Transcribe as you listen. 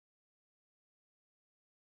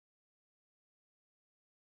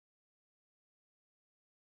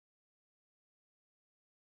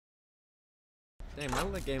Dang,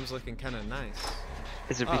 my game's looking kind of nice.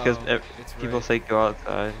 Is it because it's people right. say go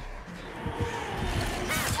outside? I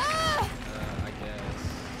guess.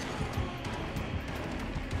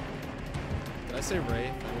 Did I say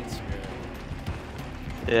Wraith? I mean Spirit.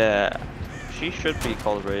 Yeah, she should be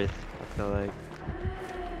called Wraith. I feel like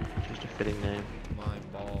she's a fitting name. My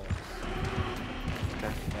balls.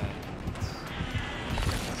 Okay.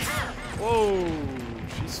 Whoa!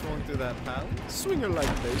 She swung through that path. Swing her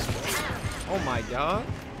like baseball. Oh my god.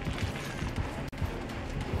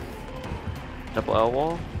 Double L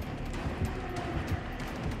wall?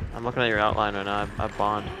 I'm looking at your outline right now. I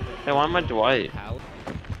bond. Hey, why am I Dwight? No,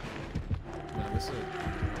 this is.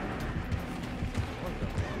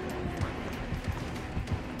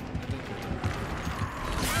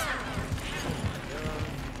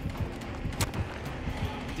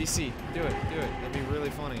 DC, do it. That'd be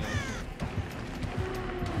really funny.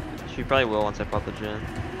 She probably will once I pop the gen.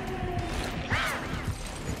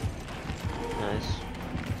 Nice.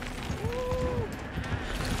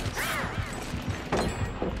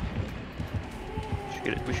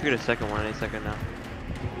 We should get a second one any second now.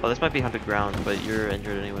 Oh, this might be hunted ground, but you're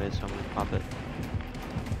injured anyway, so I'm gonna pop it.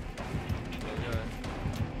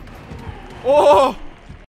 Oh!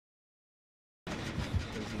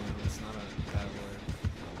 It's not a bad word.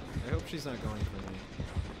 I hope she's not going for me.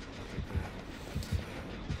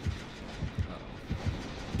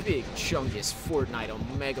 Big Chungus Fortnite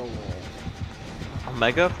Omega Wall.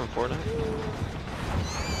 Omega from Fortnite?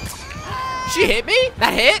 She hit me?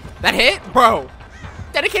 That hit? That hit? Bro!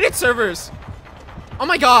 Dedicated servers! Oh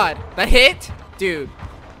my god! That hit? Dude.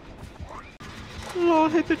 Lol,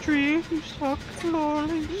 hit the tree. You suck. Lol,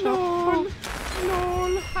 you Lol. suck.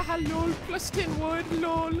 Lol. Haha lol. Plus 10 wood.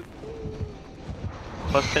 Lol.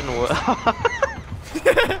 Plus 10 wood.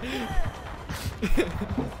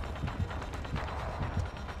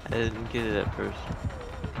 I didn't get it at first.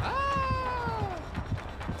 Ah.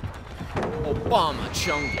 Obama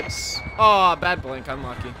Chungus. Oh, bad blink.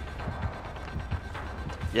 Unlucky.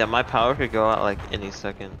 Yeah, my power could go out like any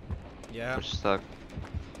second. Yeah. Which sucked.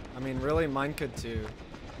 I mean, really, mine could too.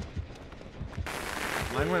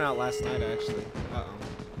 Mine went out last night, actually. Uh-oh.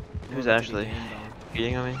 Who's Ashley?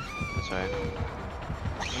 Cheating on me? That's alright.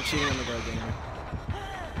 I'm cheating on the guard gamer.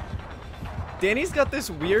 Danny's got this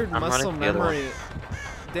weird muscle memory.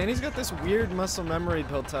 Danny's got this weird muscle memory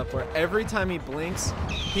built up where every time he blinks,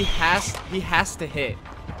 he has to hit.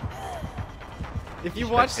 If you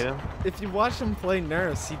watch him play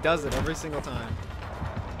Nurse, he does it every single time.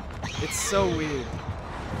 It's so weird.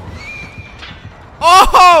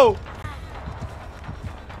 Oh!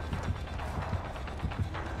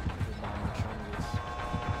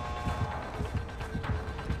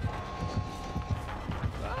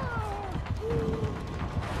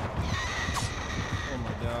 Oh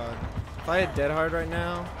my god. If I had Dead Hard right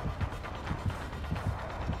now.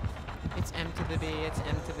 It's M to the B, it's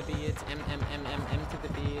M to the B, it's M to the B, it's M to the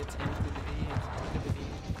B, it's M to the B.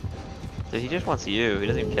 Dude, he just wants you. He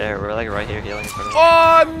doesn't even care. We're like right here healing in front of him.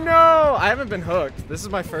 Oh no! I haven't been hooked. This is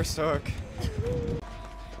my first hook.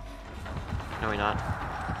 No, we're not.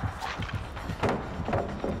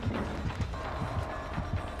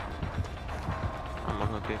 I'm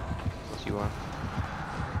unhooking. Yes, you are.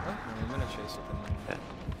 Oh, I'm gonna chase it then. Okay.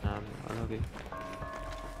 Unhooking.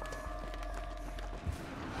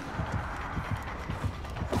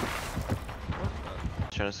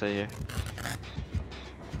 Trying to say here.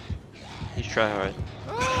 He's tryhard.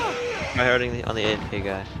 Tryharding on the AFK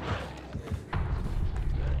guy.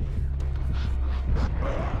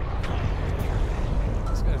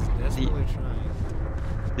 This guy's desperately trying.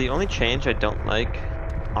 The only change I don't like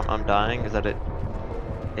on dying is that it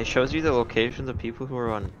shows you the locations of people who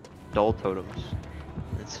are on dull totems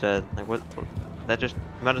instead. Like what? That just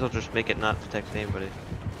might as well just make it not detect anybody.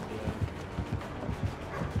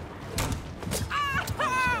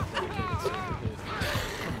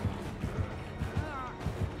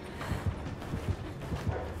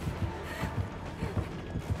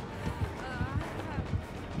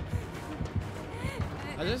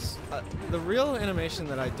 The real animation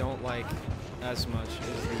that I don't like as much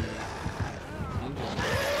is the injured.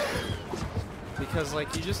 Because,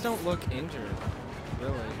 like, you just don't look injured,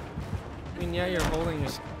 really. I mean, yeah, you're holding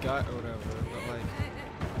your gut or whatever, but, like,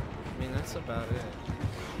 I mean, that's about it.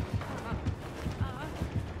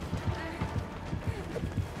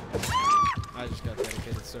 I just got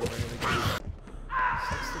dedicated server hit again.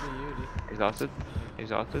 Sucks to be you, dude. Exhausted?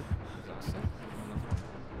 Exhausted? Exhausted?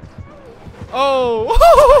 Oh!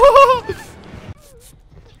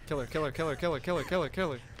 Kill her, kill her, kill her, kill her, kill her, kill her,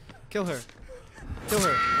 kill her. Kill her. Kill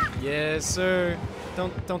her. Yes, sir.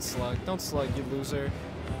 Don't slug. Don't slug, you loser.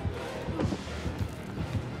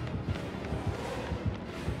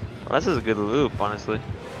 Well, this is a good loop, honestly.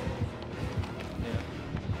 Yeah.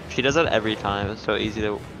 She does that every time. It's so easy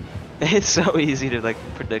to. It's so easy to like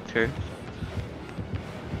predict her.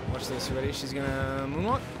 Watch this. You ready? She's gonna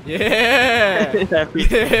moonwalk. Yeah.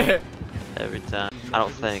 Every time. I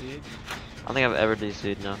don't think I've ever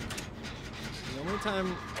DC'd, no. The only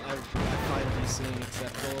time I find DCing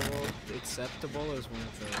acceptable is when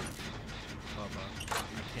it's a Bubba. I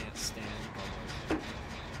can't stand Bubbas.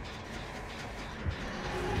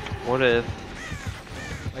 What if?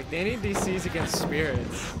 Like, they need DCs against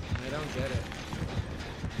spirits. I don't get it.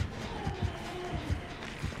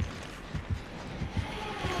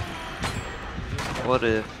 What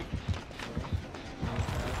if?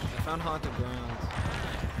 I found haunted grounds.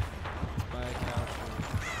 Buy a couch.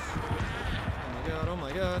 Oh my god, oh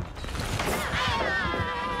my god.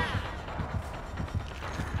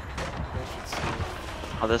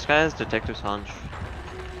 Oh, this guy has Detective's Hunch.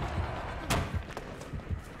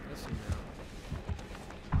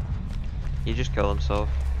 He just killed himself.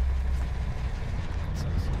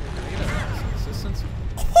 Assistance.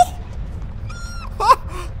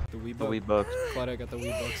 The Wii bucks. Glad I got the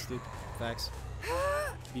Wii bucks, dude. Facts.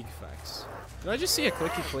 Big facts. Did I just see a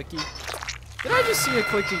clicky clicky? Did I just see a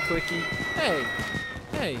clicky clicky? Hey!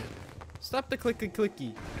 Hey! Stop the clicky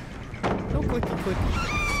clicky. No clicky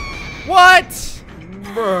clicky. What?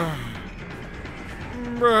 Bruh.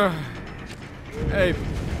 Bruh. Hey,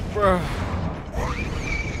 bruh.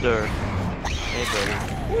 Sir. Hey, buddy.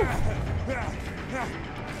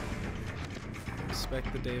 Expect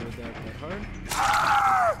the David that hard.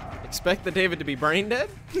 Expect the David to be brain dead?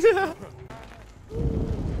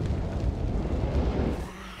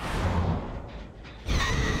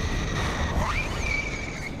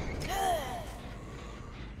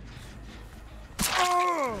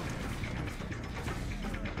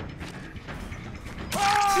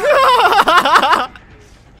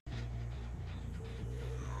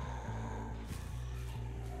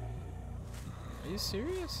 Are you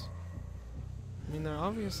serious? I mean, they're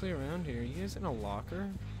obviously around here. You guys in a locker?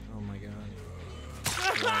 Oh my god.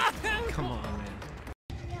 Like, come on, man.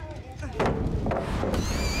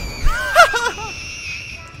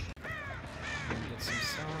 Get some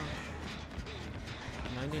song.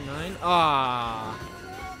 99? Ah!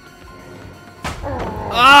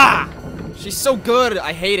 Ah! She's so good.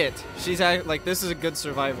 I hate it. She's like, this is a good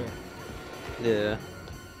survivor. Yeah.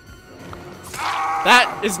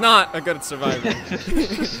 That is not a good survivor.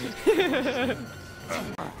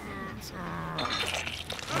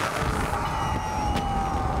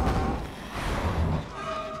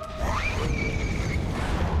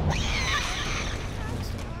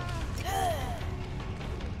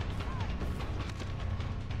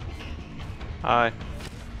 Hi.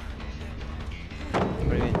 What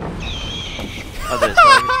do you mean?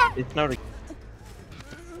 Oh, it's not a.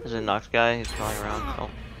 There's a Nox guy. He's crawling around.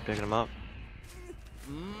 Oh, picking him up.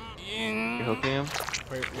 You're hooking him?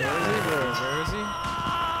 Wait, where is he? Where is he?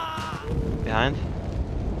 Behind?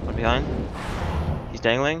 One behind? He's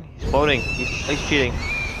dangling? He's floating. He's cheating. Nice.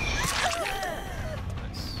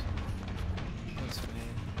 That's funny.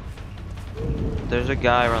 There's a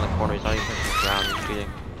guy around the corner. He's not even touching the ground. He's cheating.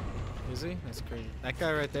 Is he? That's crazy. That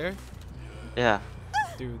guy right there? Yeah.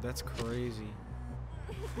 Dude, that's crazy.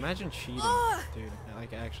 Imagine cheating, dude.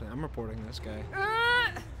 Like, actually, I'm reporting this guy.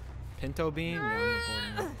 Pinto bean? Yeah, I'm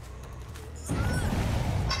reporting it.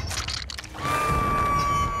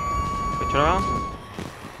 Wait, turn around?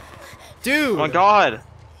 Dude! Oh my god!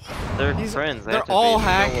 They're friends. They're all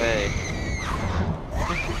hacking. No way.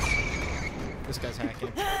 This guy's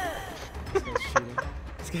hacking. This guy's cheating.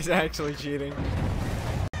 This guy's actually cheating.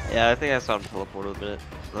 Yeah, I think I saw him teleport a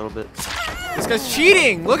little bit. This guy's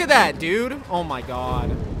cheating! Look at that, dude! Oh my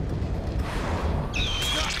god.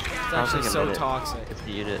 It's actually so toxic. It's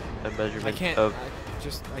the unit of measurement I can't. of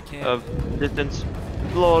I can't. Of distance.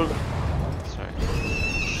 LOL. Sorry.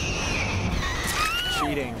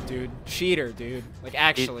 Cheating, dude. Cheater, dude. Like,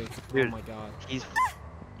 actually. Dude, oh my god. He's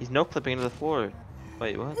no clipping into the floor.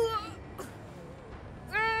 Wait, what?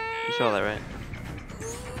 You saw that, right?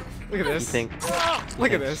 Look at this.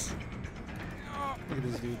 Look at this. Look at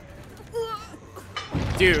this dude.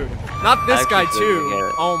 Dude, not this guy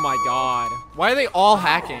too. Oh my god. Why are they all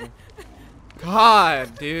hacking?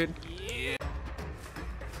 God, dude.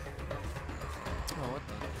 Oh, what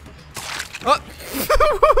the? Oh!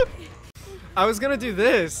 I was gonna do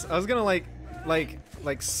this. I was gonna like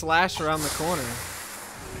slash around the corner.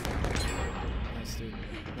 Nice, dude.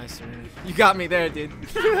 Nice, dude. You got me there, dude.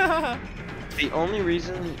 The only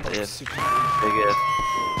reason is big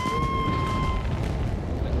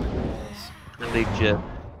Big Jeff.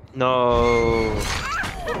 No.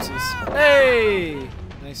 Oopsies. Hey!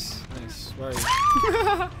 Nice. Where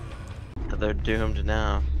are you? They're doomed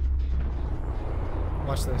now.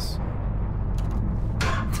 Watch this.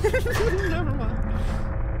 Never mind.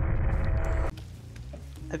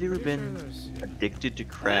 Have you ever been addicted to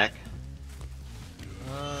crack?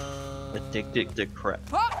 Addicted to crack.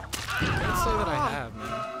 I can't say that I have,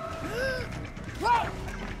 man.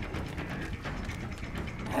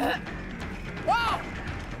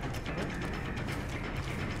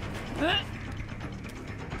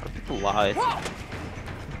 People lie.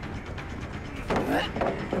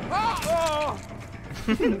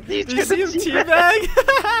 Did you see him teabag?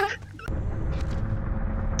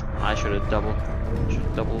 I should have doubled.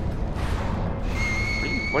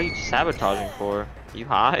 What are you sabotaging for? Are you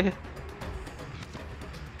high?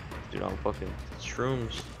 Dude, I'm fucking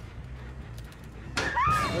shrooms.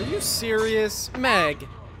 Are you serious? Meg!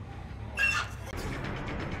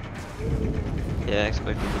 Yeah, I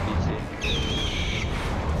expected the BT.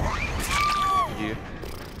 You?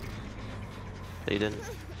 They didn't.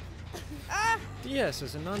 DS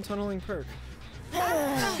is a non-tunneling perk.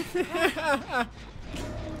 I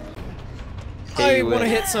want to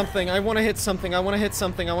hit something. I want to hit something. I want to hit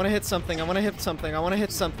something. I want to hit something. I want to hit something. I want to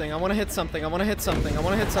hit something. I want to hit something. I want to hit something. I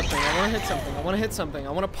want to hit something. I want to hit something. I want to hit something.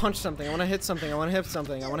 I want to punch something. I want to hit something. I want to hit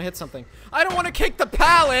something. I want to hit something. I don't want to kick the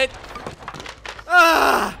pallet.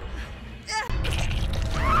 Ah!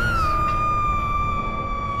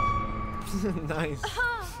 Nice.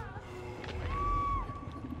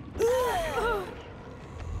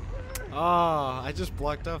 Oh, I just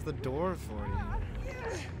blocked off the door for you.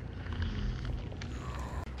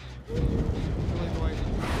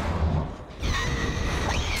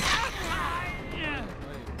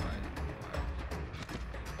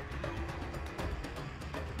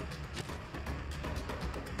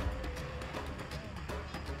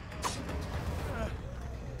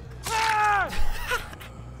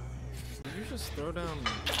 Did you just throw down